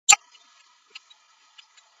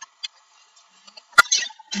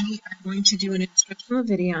We are going to do an instructional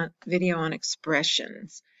video on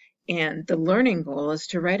expressions. And the learning goal is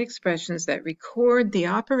to write expressions that record the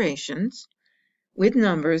operations with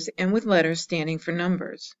numbers and with letters standing for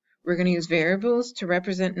numbers. We're going to use variables to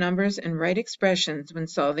represent numbers and write expressions when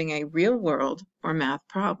solving a real-world or math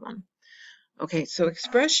problem. Okay, so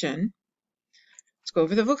expression, let's go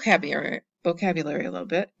over the vocabulary a little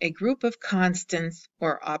bit. A group of constants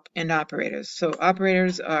and operators. So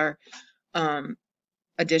operators are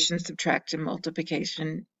addition, subtraction,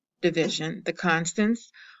 multiplication, division. The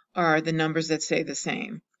constants are the numbers that stay the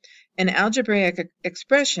same. An algebraic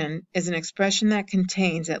expression is an expression that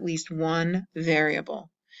contains at least one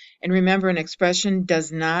variable. And remember, an expression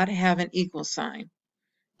does not have an equal sign.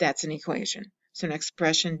 That's an equation. So an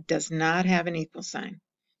expression does not have an equal sign.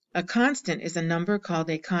 A constant is a number called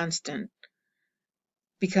a constant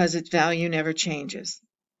because its value never changes.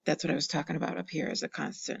 That's what I was talking about up here as a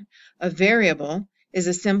constant. A variable is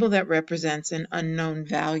a symbol that represents an unknown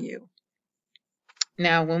value.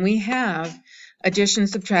 Now, when we have addition,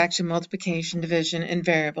 subtraction, multiplication, division, and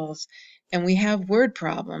variables, and we have word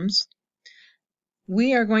problems,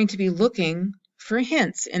 we are going to be looking for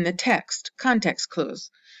hints in the text, context clues.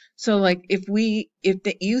 So like if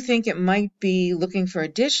you think it might be looking for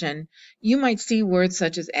addition, you might see words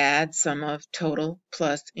such as add, sum of, total,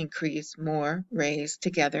 plus, increase, more, raise,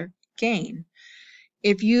 together, gain.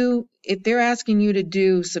 If they're asking you to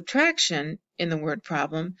do subtraction in the word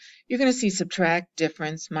problem, you're going to see subtract,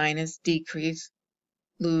 difference, minus, decrease,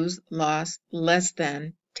 lose, loss, less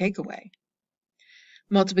than, take away.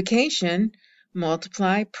 Multiplication,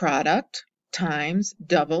 multiply, product, times,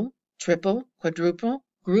 double, triple, quadruple,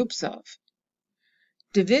 groups of.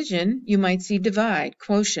 Division, you might see divide,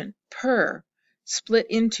 quotient, per, split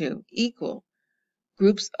into, equal,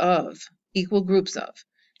 groups of, equal groups of.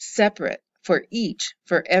 Separate, for each,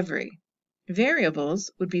 for every.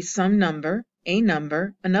 Variables would be some number,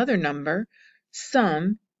 another number,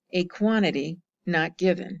 some, a quantity, not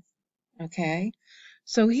given. Okay?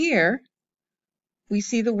 So here we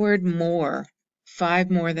see the word more,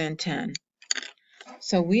 5 more than 10.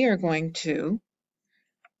 So we are going to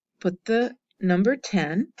put the number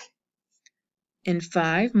 10, and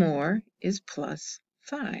 5 more is plus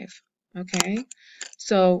 5. Okay?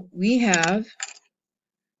 So we have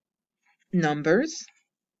numbers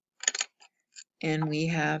and we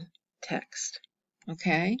have text.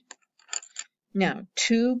 Okay? Now,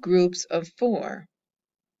 2 groups of 4.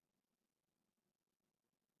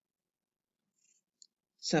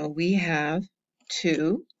 So we have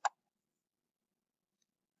 2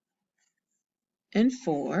 and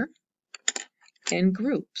 4 and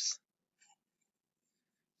groups.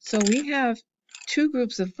 So we have 2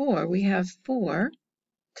 groups of 4. We have 4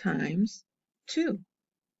 times 2.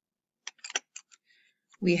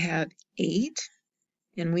 We have 8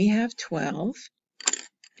 and we have 12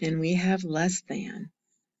 and we have less than.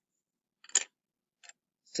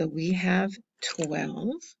 So we have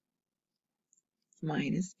 12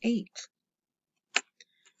 minus 8.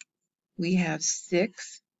 We have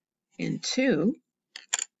 6 and 2,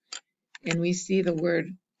 and we see the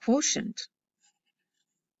word quotient.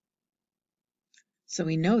 So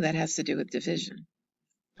we know that has to do with division,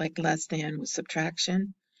 like less than was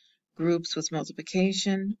subtraction, groups was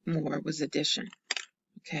multiplication, more was addition.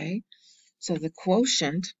 Okay, so the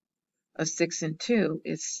quotient of 6 and 2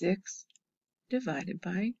 is 6 divided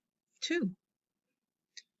by 2.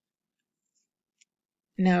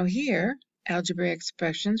 Now here, algebraic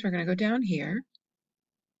expressions, we're going to go down here.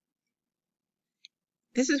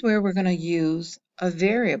 This is where we're going to use a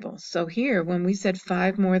variable. So here, when we said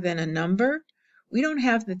 5 more than a number, we don't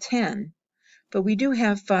have the 10, but we do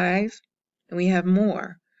have 5 and we have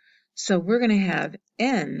more. So we're going to have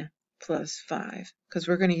n plus 5 because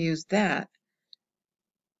we're going to use that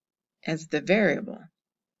as the variable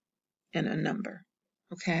in a number.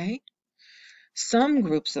 Okay? Some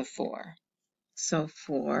groups of 4. So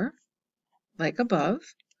 4, like above,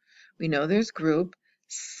 we know there's group.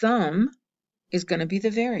 Some is going to be the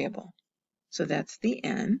variable. So that's the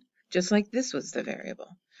n, just like this was the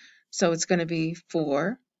variable. So it's going to be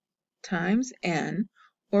 4 times n,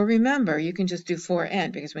 or remember, you can just do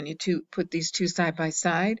 4n because when you put these two side by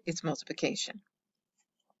side, it's multiplication.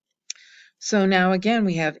 So now again,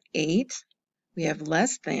 we have 8, we have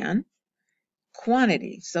less than,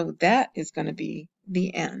 quantity. So that is going to be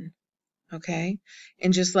the n, okay?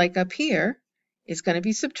 And just like up here, it's going to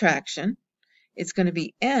be subtraction. It's going to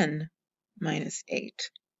be n minus 8,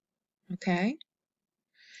 okay?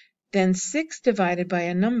 Then 6 divided by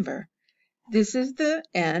a number. This is the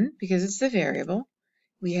n because it's the variable.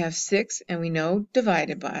 We have 6 and we know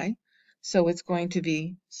divided by, so it's going to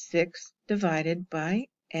be 6 divided by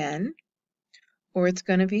n, or it's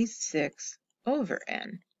going to be 6 over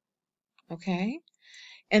n. Okay?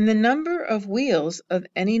 And the number of wheels of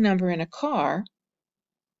any number in a car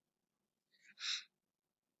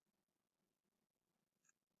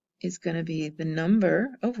is going to be the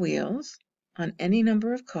number of wheels on any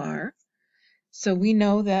number of car. So we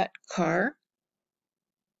know that car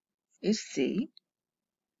is C.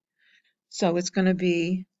 So it's going to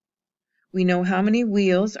be, we know how many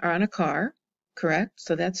wheels are on a car, correct?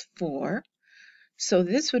 So that's 4. So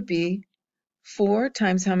this would be 4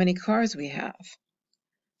 times how many cars we have.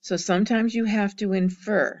 So sometimes you have to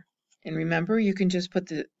infer. And remember, you can just put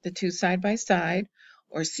the two side by side,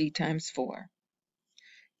 or C times 4.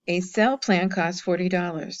 A cell plan costs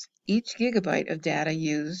 $40. Each gigabyte of data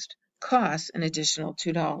used costs an additional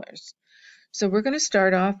 $2. So we're going to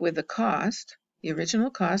start off with the cost. The original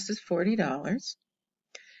cost is $40.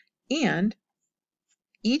 And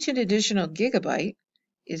each additional gigabyte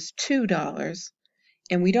is $2.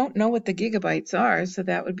 And we don't know what the gigabytes are, so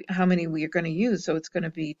that would be how many we are going to use. So it's going to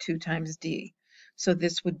be 2 times D. So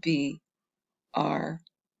this would be our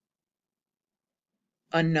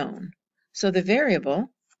unknown. So the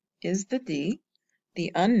variable is the D.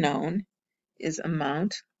 The unknown is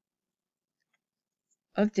amount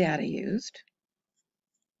of data used.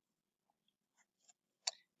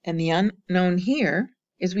 And the unknown here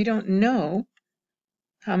is we don't know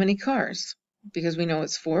how many cars, because we know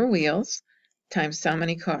it's 4 wheels times how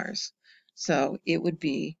many cars. So it would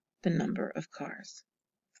be the number of cars.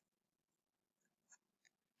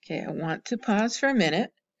 Okay, I want to pause for a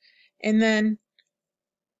minute and then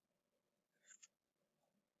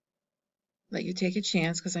let you take a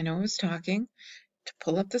chance, because I know I was talking, to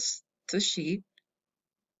pull up the sheet.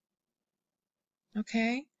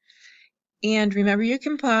 Okay, and remember, you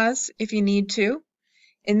can pause if you need to.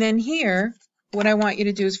 And then here, what I want you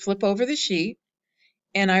to do is flip over the sheet,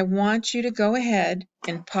 and I want you to go ahead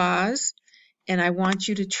and pause, and I want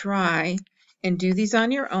you to try and do these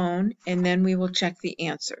on your own, and then we will check the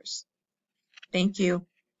answers. Thank you.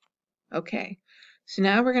 Okay, so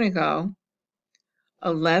now we're going to go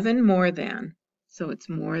 11 more than. So it's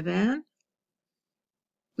more than.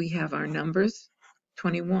 We have our numbers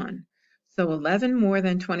 21. So 11 more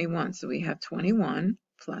than 21. So we have 21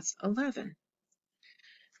 plus 11.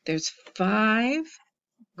 There's 5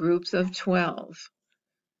 groups of 12.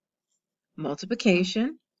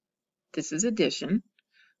 Multiplication. This is addition.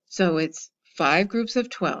 So it's 5 groups of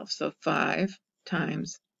 12. So 5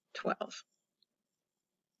 times 12.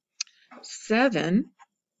 7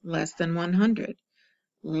 less than 100.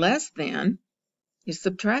 Less than is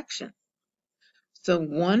subtraction. So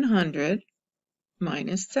 100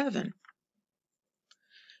 minus 7.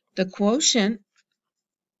 The quotient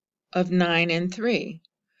of 9 and 3.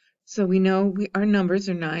 So we know our numbers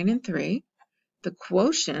are 9 and 3. The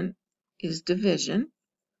quotient is division.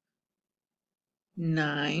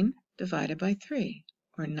 9 divided by 3,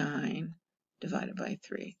 or 9 divided by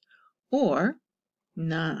 3, or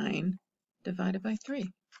 9 divided by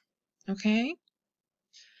 3. Okay?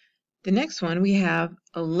 The next one, we have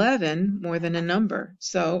 11 more than a number.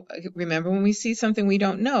 So remember, when we see something we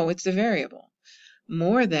don't know, it's a variable.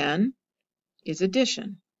 More than is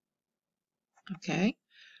addition. Okay?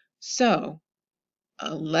 So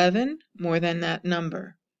 11 more than that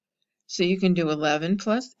number. So you can do 11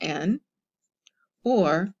 plus n,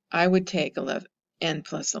 or I would take 11, n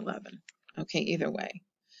plus 11. Okay, either way.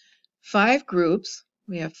 5 groups.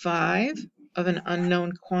 We have 5 of an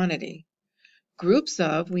unknown quantity. Groups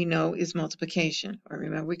of, we know, is multiplication. Or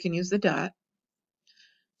remember, we can use the dot.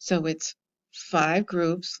 So it's 5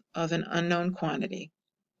 groups of an unknown quantity.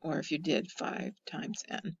 Or if you did 5 times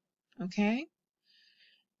n. Okay?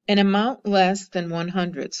 An amount less than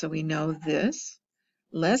 100. So we know this.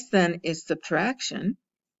 Less than is subtraction.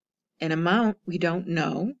 An amount we don't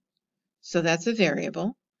know. So that's a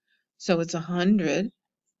variable. So it's 100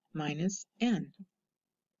 minus n.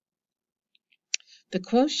 The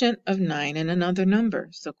quotient of 9 and another number.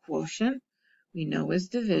 So quotient we know is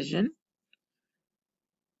division.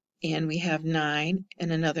 And we have 9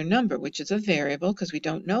 and another number, which is a variable because we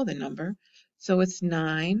don't know the number. So it's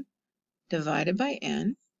 9 divided by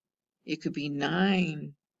n. It could be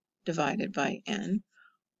 9 divided by n,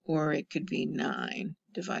 or it could be 9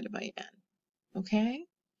 divided by n. Okay?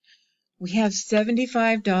 We have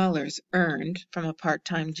 $75 earned from a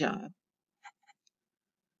part-time job,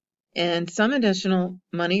 and some additional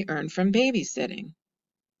money earned from babysitting.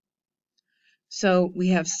 So we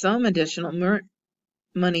have some additional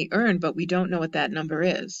money earned, but we don't know what that number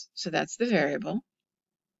is. So that's the variable.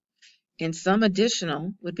 And some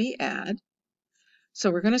additional would be add. So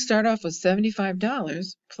we're going to start off with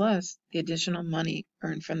 $75 plus the additional money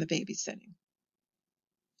earned from the babysitting.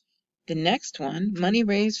 The next one, money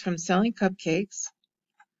raised from selling cupcakes,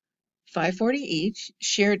 $5.40 each,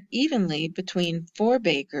 shared evenly between 4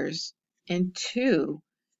 bakers and 2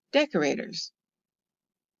 decorators.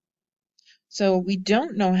 So we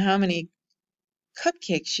don't know how many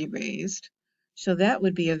cupcakes she raised, so that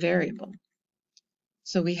would be a variable.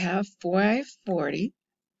 So we have $5.40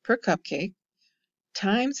 per cupcake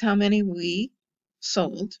times how many we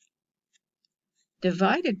sold,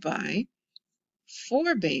 divided by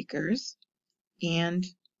 4 bakers and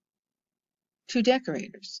 2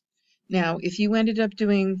 decorators. Now, if you ended up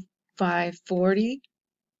doing 540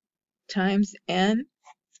 times n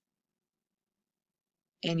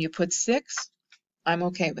and you put 6, I'm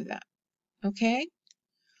okay with that. Okay?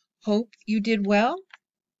 Hope you did well.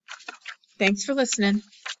 Thanks for listening.